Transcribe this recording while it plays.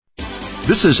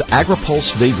This is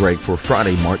AgriPulse Daybreak for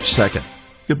Friday, March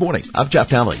 2nd. Good morning. I'm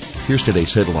Jeff Alley. Here's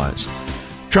today's headlines.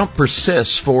 Trump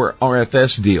persists for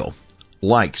RFS deal.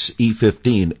 Likes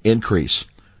E15 increase.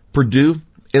 Purdue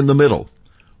in the middle.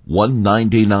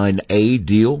 199A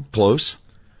deal close.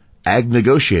 Ag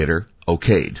negotiator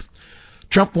okayed.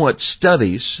 Trump wants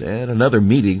studies and another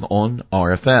meeting on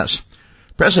RFS.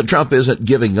 President Trump isn't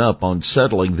giving up on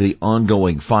settling the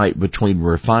ongoing fight between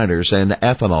refiners and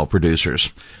ethanol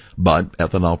producers. But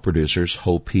ethanol producers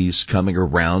hope he's coming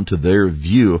around to their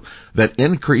view that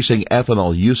increasing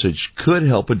ethanol usage could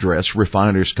help address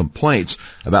refiners' complaints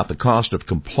about the cost of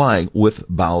complying with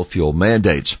biofuel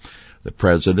mandates. The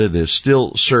president is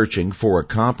still searching for a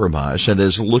compromise and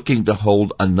is looking to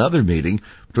hold another meeting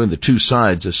between the two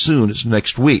sides as soon as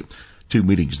next week. Two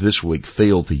meetings this week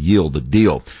failed to yield a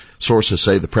deal. Sources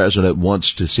say the president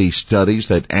wants to see studies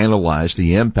that analyze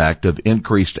the impact of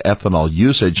increased ethanol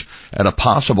usage and a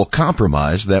possible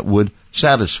compromise that would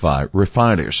satisfy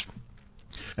refiners.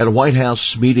 At a White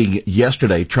House meeting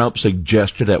yesterday, Trump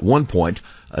suggested at one point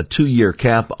a 2-year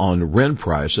cap on RIN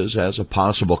prices as a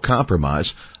possible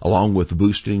compromise, along with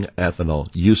boosting ethanol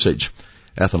usage.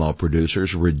 Ethanol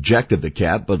producers rejected the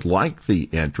cap but liked the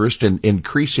interest in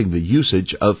increasing the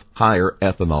usage of higher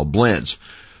ethanol blends.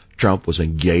 Trump was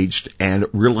engaged and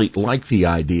really liked the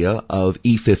idea of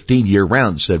E15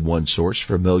 year-round, said one source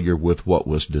familiar with what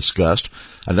was discussed.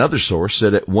 Another source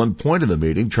said at one point in the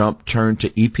meeting, Trump turned to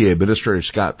EPA Administrator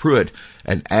Scott Pruitt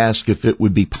and asked if it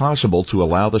would be possible to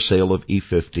allow the sale of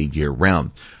E15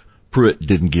 year-round. Pruitt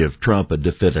didn't give Trump a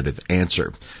definitive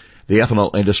answer. The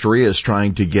ethanol industry is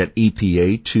trying to get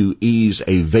EPA to ease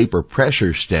a vapor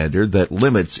pressure standard that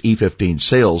limits E15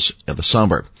 sales in the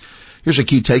summer. Here's a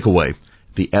key takeaway.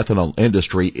 The ethanol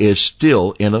industry is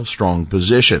still in a strong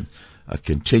position. A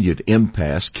continued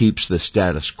impasse keeps the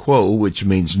status quo, which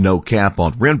means no cap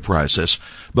on RIN prices,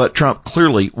 but Trump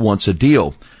clearly wants a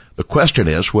deal. The question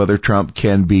is whether Trump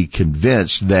can be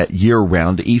convinced that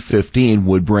year-round E15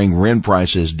 would bring RIN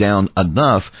prices down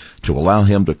enough to allow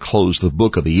him to close the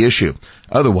book of the issue.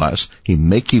 Otherwise, he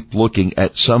may keep looking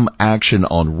at some action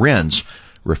on RINs.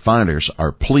 Refiners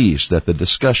are pleased that the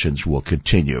discussions will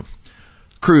continue.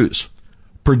 Cruz.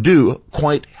 Purdue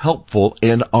quite helpful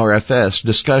in RFS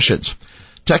discussions.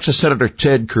 Texas Senator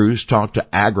Ted Cruz talked to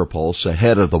AgriPulse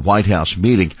ahead of the White House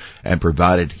meeting and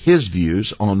provided his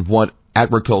views on what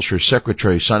Agriculture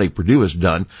Secretary Sonny Perdue has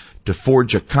done to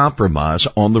forge a compromise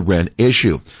on the RIN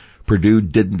issue. Perdue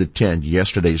didn't attend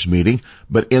yesterday's meeting,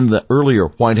 but in the earlier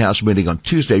White House meeting on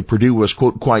Tuesday, Perdue was,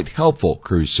 quote, quite helpful,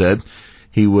 Cruz said.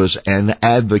 He was an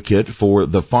advocate for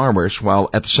the farmers while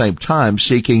at the same time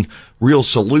seeking real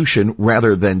solution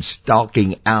rather than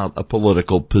stalking out a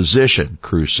political position,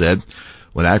 Cruz said.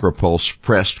 When AgriPulse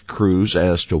pressed Cruz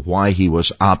as to why he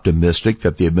was optimistic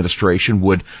that the administration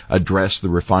would address the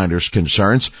refiners'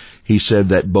 concerns, he said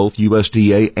that both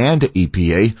USDA and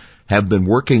EPA have been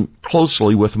working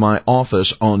closely with my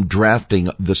office on drafting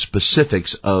the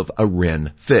specifics of a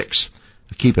RIN fix.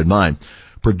 Keep in mind,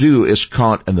 Purdue is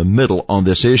caught in the middle on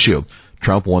this issue.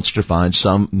 Trump wants to find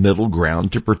some middle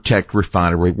ground to protect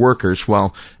refinery workers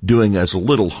while doing as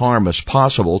little harm as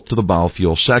possible to the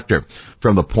biofuel sector.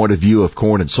 From the point of view of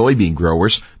corn and soybean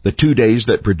growers, the 2 days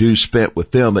that Purdue spent with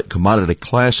them at Commodity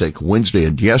Classic Wednesday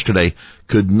and yesterday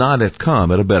could not have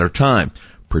come at a better time.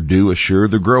 Purdue assured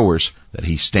the growers that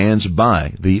he stands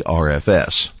by the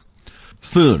RFS.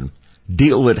 Thune,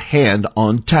 deal at hand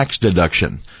on tax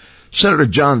deduction. Senator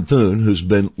John Thune, who's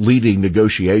been leading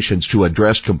negotiations to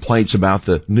address complaints about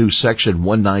the new Section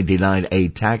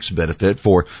 199A tax benefit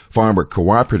for farmer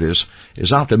cooperatives,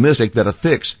 is optimistic that a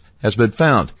fix has been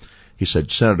found. He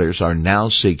said senators are now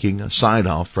seeking a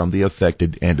sign-off from the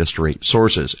affected industry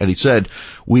sources. And he said,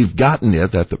 we've gotten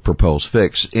it at the proposed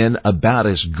fix in about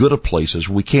as good a place as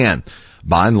we can.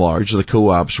 By and large, the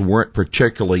co-ops weren't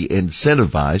particularly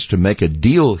incentivized to make a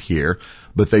deal here,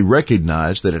 but they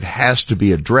recognize that it has to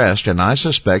be addressed, and I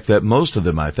suspect that most of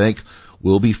them,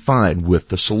 will be fine with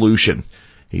the solution.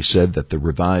 He said that the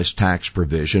revised tax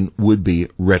provision would be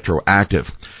retroactive.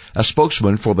 A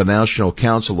spokesman for the National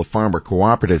Council of Farmer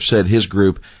Cooperatives said his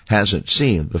group hasn't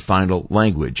seen the final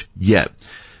language yet.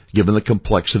 Given the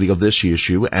complexity of this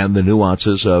issue and the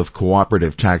nuances of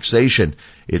cooperative taxation,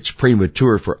 it's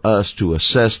premature for us to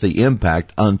assess the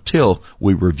impact until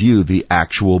we review the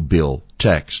actual bill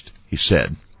text, he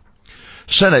said.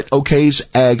 Senate okays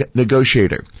ag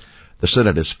negotiator. The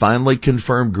Senate has finally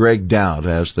confirmed Greg Dowd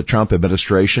as the Trump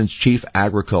administration's chief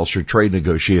agriculture trade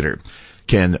negotiator.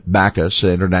 Ken Backus,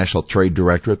 International Trade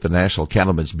Director at the National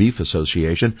Cattlemen's Beef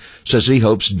Association, says he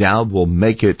hopes Dowd will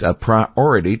make it a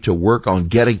priority to work on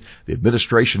getting the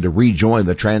administration to rejoin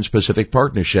the Trans-Pacific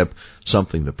Partnership,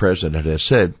 something the president has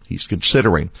said he's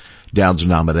considering. Dowd's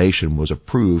nomination was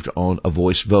approved on a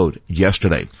voice vote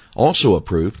yesterday. Also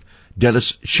approved,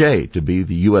 Dennis Shea to be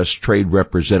the U.S. Trade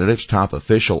Representative's top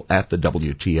official at the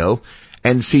WTO,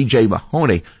 and C.J.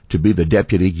 Mahoney to be the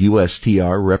Deputy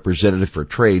USTR Representative for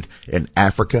Trade in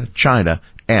Africa, China,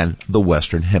 and the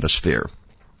Western Hemisphere.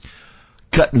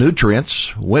 Cut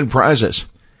nutrients, win prizes.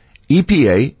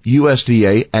 EPA,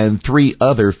 USDA, and 3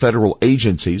 other federal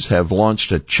agencies have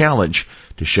launched a challenge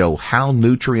to show how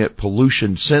nutrient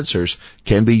pollution sensors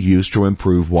can be used to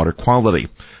improve water quality.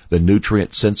 The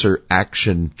Nutrient Sensor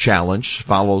Action Challenge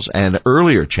follows an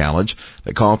earlier challenge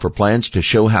that called for plans to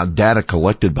show how data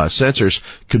collected by sensors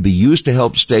could be used to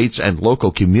help states and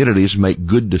local communities make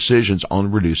good decisions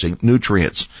on reducing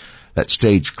nutrients. That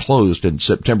stage closed in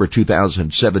September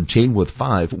 2017 with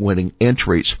 5 winning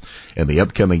entries. In the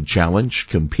upcoming challenge,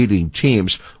 competing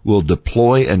teams will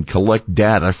deploy and collect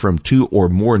data from 2 or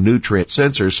more nutrient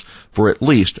sensors for at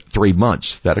least 3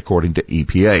 months. That according to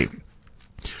EPA.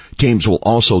 Teams will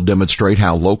also demonstrate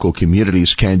how local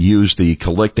communities can use the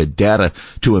collected data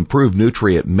to improve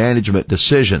nutrient management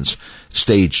decisions.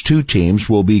 Stage 2 teams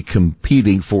will be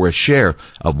competing for a share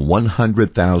of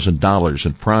 $100,000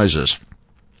 in prizes.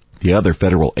 The other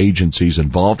federal agencies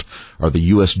involved are the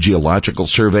U.S. Geological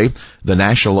Survey, the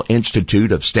National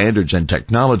Institute of Standards and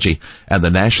Technology, and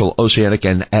the National Oceanic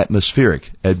and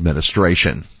Atmospheric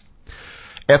Administration.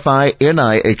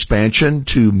 FINI expansion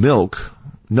to milk,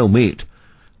 no meat.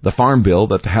 The Farm Bill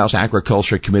that the House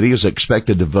Agriculture Committee is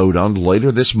expected to vote on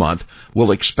later this month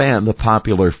will expand the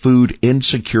popular Food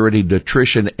Insecurity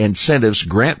Nutrition Incentives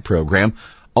Grant Program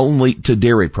only to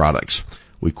dairy products.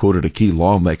 We quoted a key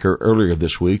lawmaker earlier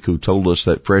this week who told us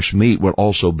that fresh meat would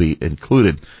also be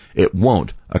included. It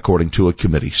won't, according to a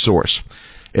committee source.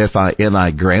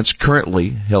 FINI grants currently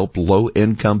help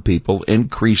low-income people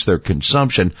increase their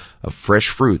consumption of fresh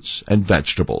fruits and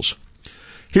vegetables.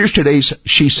 Here's today's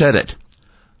She Said It.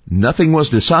 Nothing was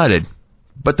decided,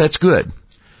 but that's good.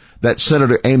 That's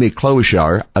Senator Amy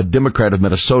Klobuchar, a Democrat of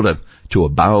Minnesota, to a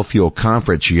biofuel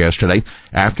conference yesterday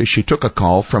after she took a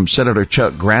call from Senator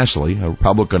Chuck Grassley, a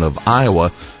Republican of Iowa,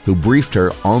 who briefed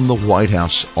her on the White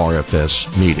House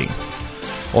RFS meeting.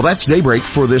 Well, that's Daybreak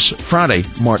for this Friday,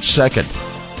 March 2nd.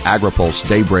 AgriPulse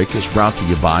Daybreak is brought to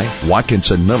you by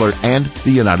Watkinson Miller and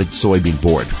the United Soybean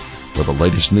Board. For the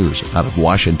latest news out of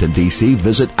Washington, D.C.,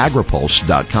 visit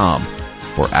agripulse.com.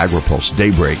 For AgriPulse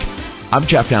Daybreak, I'm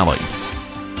Jeff Dowling.